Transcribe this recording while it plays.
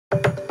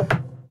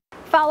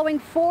Following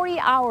 40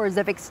 hours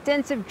of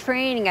extensive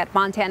training at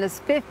Montana's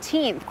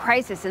 15th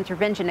Crisis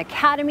Intervention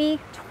Academy,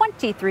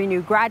 23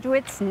 new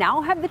graduates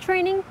now have the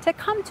training to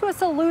come to a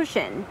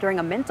solution during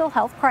a mental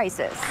health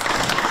crisis.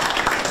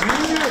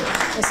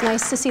 It's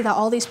nice to see that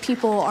all these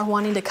people are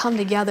wanting to come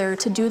together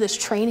to do this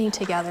training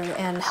together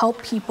and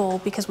help people,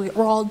 because we're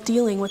all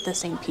dealing with the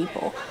same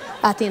people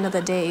at the end of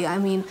the day. I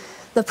mean,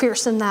 the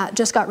person that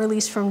just got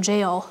released from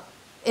jail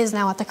is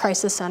now at the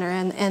crisis center,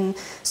 and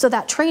so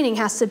that training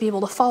has to be able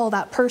to follow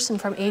that person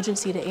from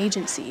agency to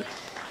agency.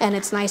 And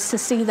it's nice to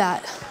see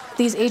that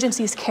these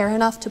agencies care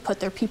enough to put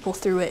their people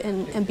through it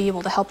and be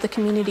able to help the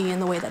community in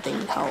the way that they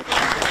need help.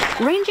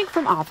 Ranging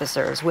from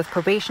officers with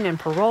probation and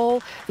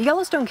parole, the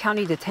Yellowstone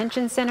County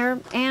Detention Center,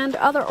 and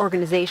other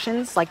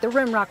organizations like the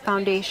Rimrock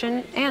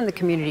Foundation and the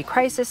Community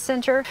Crisis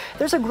Center,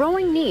 there's a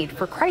growing need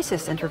for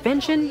crisis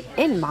intervention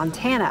in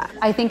Montana.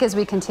 I think as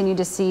we continue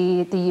to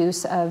see the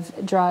use of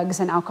drugs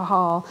and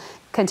alcohol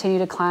continue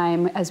to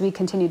climb, as we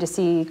continue to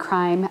see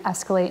crime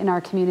escalate in our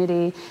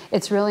community,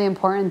 it's really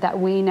important that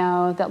we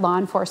know that law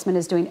enforcement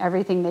is doing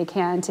everything they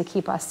can to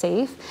keep us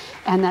safe,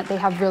 and that they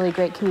have really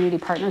great community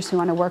partners who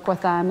want to work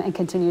with them and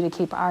continue to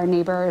keep our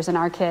neighbors and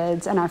our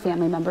kids and our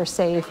family members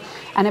safe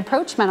and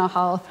approach mental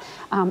health.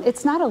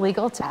 It's not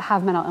illegal to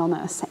have mental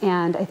illness,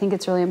 and I think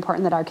it's really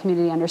important that our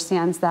community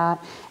understands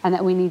that, and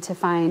that we need to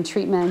find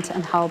treatment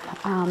and help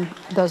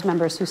those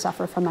members who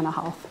suffer from mental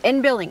health.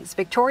 In Billings,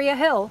 Victoria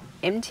Hill,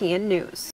 MTN News.